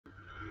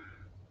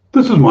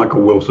This is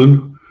Michael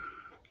Wilson.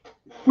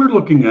 We're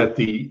looking at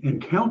the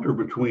encounter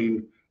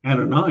between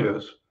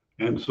Ananias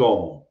and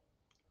Saul.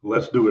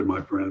 Let's do it,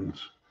 my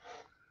friends.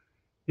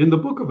 In the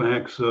book of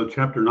Acts,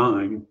 chapter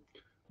 9,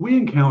 we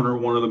encounter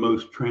one of the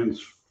most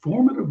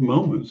transformative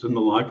moments in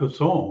the life of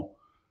Saul,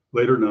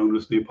 later known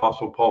as the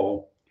Apostle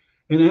Paul,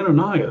 and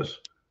Ananias,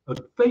 a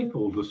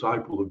faithful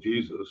disciple of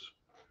Jesus.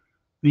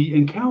 The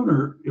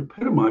encounter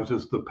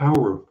epitomizes the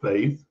power of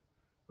faith,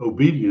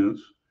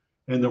 obedience,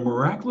 and the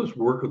miraculous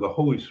work of the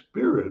Holy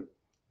Spirit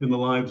in the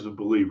lives of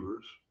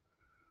believers.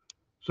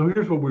 So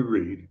here's what we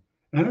read.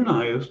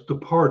 Ananias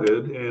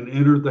departed and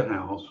entered the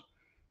house,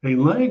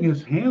 and laying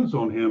his hands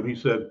on him, he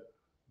said,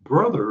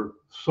 "Brother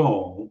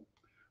Saul,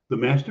 the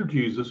Master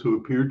Jesus, who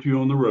appeared to you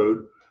on the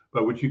road by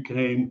which you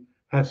came,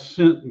 has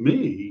sent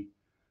me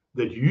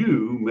that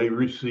you may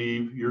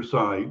receive your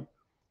sight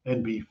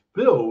and be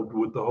filled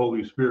with the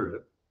Holy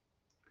Spirit."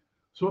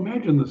 So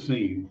imagine the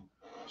scene.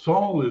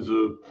 Saul is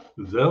a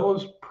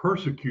zealous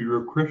persecutor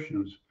of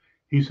Christians.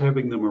 He's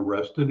having them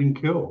arrested and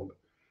killed,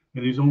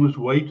 and he's on his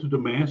way to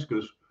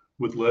Damascus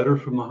with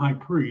letters from the high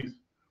priest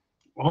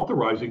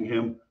authorizing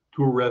him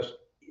to arrest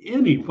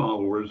any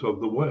followers of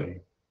the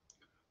way.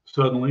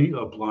 Suddenly,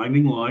 a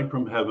blinding light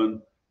from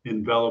heaven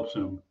envelops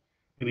him,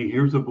 and he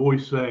hears a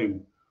voice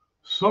saying,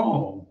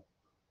 "Saul,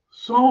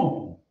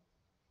 Saul,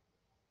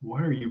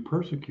 why are you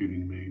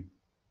persecuting me?"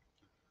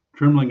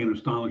 Trembling and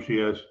astonished,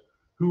 he asks,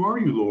 "Who are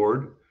you,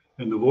 Lord?"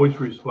 And the voice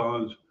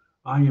responds,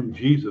 "I am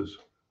Jesus,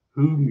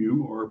 whom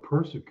you are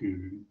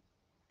persecuting."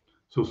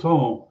 So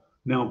Saul,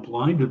 now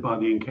blinded by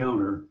the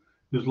encounter,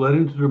 is led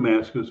into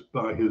Damascus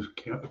by his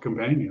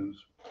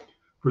companions.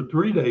 For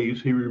 3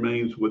 days he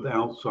remains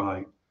without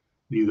sight,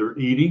 neither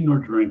eating nor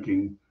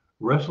drinking,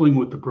 wrestling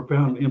with the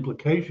profound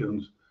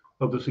implications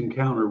of this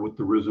encounter with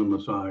the risen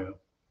Messiah.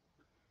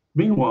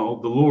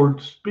 Meanwhile, the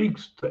Lord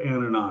speaks to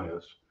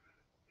Ananias.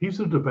 He's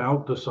a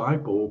devout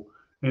disciple,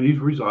 and he's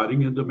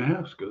residing in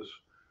Damascus.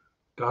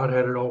 God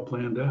had it all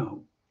planned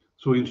out.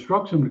 So he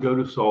instructs him to go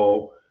to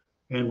Saul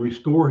and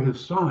restore his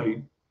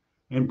sight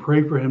and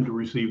pray for him to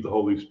receive the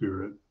Holy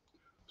Spirit.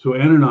 So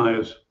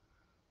Ananias,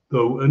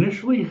 though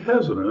initially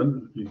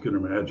hesitant, you can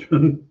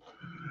imagine,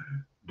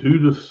 due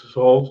to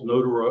Saul's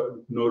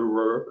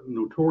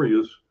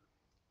notorious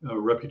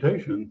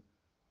reputation,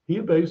 he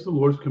obeys the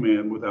Lord's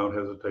command without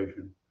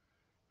hesitation.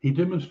 He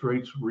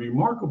demonstrates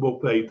remarkable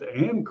faith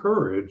and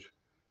courage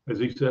as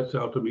he sets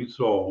out to meet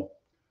Saul,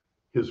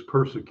 his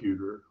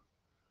persecutor.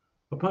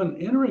 Upon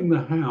entering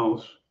the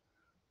house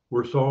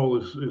where Saul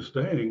is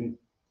staying,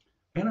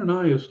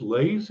 Ananias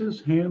lays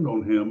his hand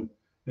on him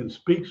and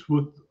speaks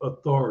with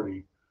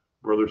authority.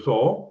 "Brother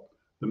Saul,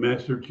 the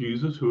Master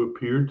Jesus, who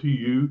appeared to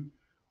you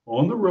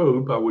on the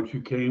road by which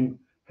you came,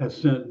 has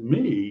sent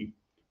me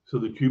so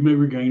that you may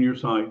regain your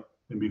sight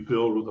and be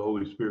filled with the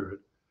Holy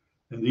Spirit."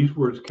 And these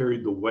words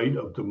carried the weight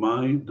of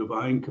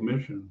divine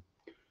commission,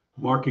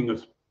 marking a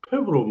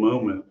pivotal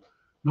moment,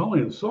 not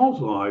only in Saul's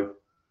life,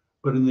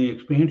 but in the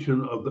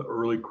expansion of the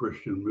early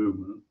Christian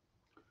movement.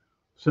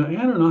 So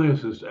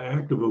Ananias'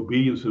 act of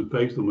obedience and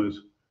faithfulness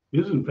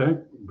is in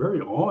fact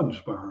very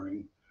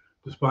awe-inspiring.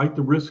 Despite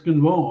the risk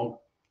involved,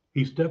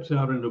 he steps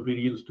out in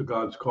obedience to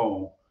God's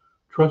call,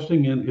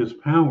 trusting in his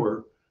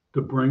power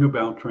to bring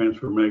about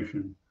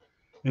transformation.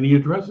 And he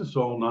addresses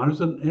Saul not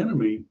as an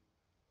enemy,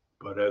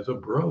 but as a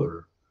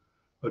brother,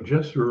 a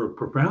gesture of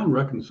profound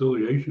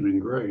reconciliation and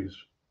grace.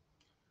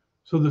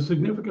 So the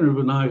significance of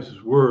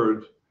Ananias'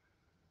 words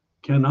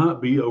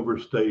cannot be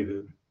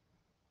overstated.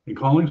 In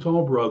calling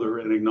Saul brother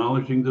and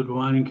acknowledging the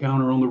divine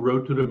encounter on the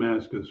road to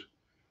Damascus,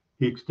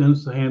 he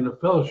extends the hand of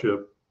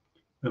fellowship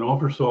and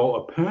offers Saul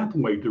a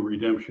pathway to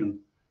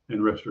redemption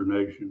and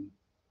restoration.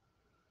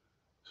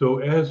 So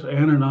as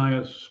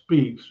Ananias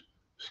speaks,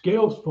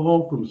 scales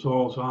fall from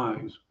Saul's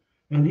eyes,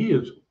 and he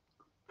is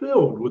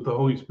filled with the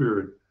Holy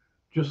Spirit,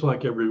 just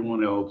like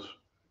everyone else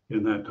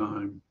in that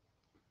time.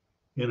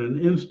 In an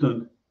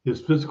instant,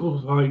 his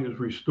physical sight is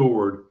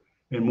restored,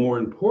 and more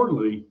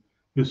importantly,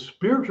 his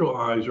spiritual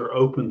eyes are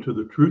open to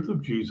the truth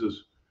of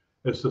Jesus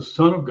as the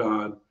Son of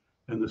God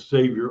and the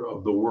Savior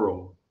of the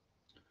world.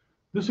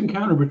 This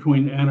encounter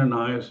between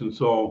Ananias and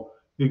Saul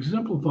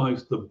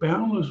exemplifies the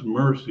boundless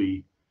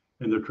mercy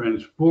and the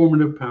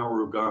transformative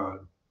power of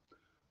God.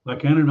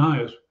 Like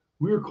Ananias,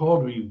 we are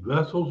called to be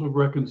vessels of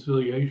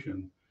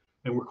reconciliation,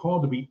 and we're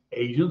called to be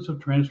agents of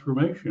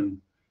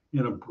transformation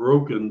in a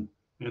broken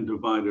and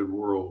divided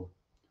world.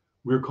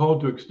 We're called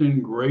to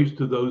extend grace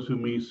to those who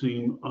may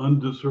seem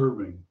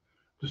undeserving,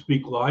 to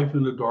speak life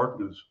into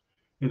darkness,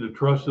 and to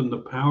trust in the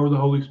power of the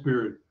Holy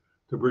Spirit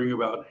to bring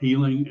about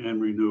healing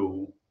and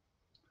renewal.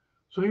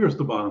 So here's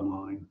the bottom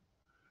line.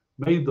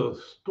 May the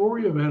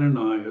story of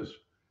Ananias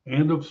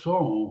and of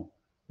Saul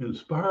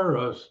inspire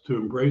us to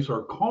embrace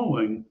our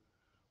calling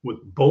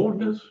with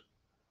boldness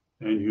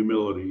and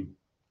humility,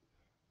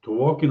 to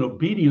walk in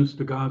obedience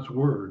to God's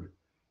word,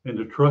 and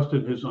to trust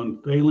in his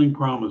unfailing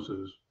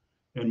promises.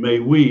 And may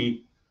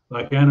we,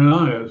 like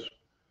Ananias,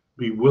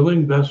 be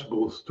willing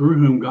vessels through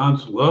whom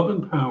God's love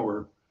and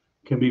power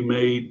can be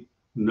made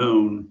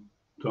known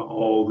to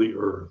all the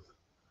earth.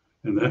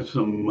 And that's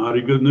some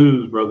mighty good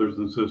news, brothers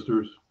and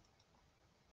sisters.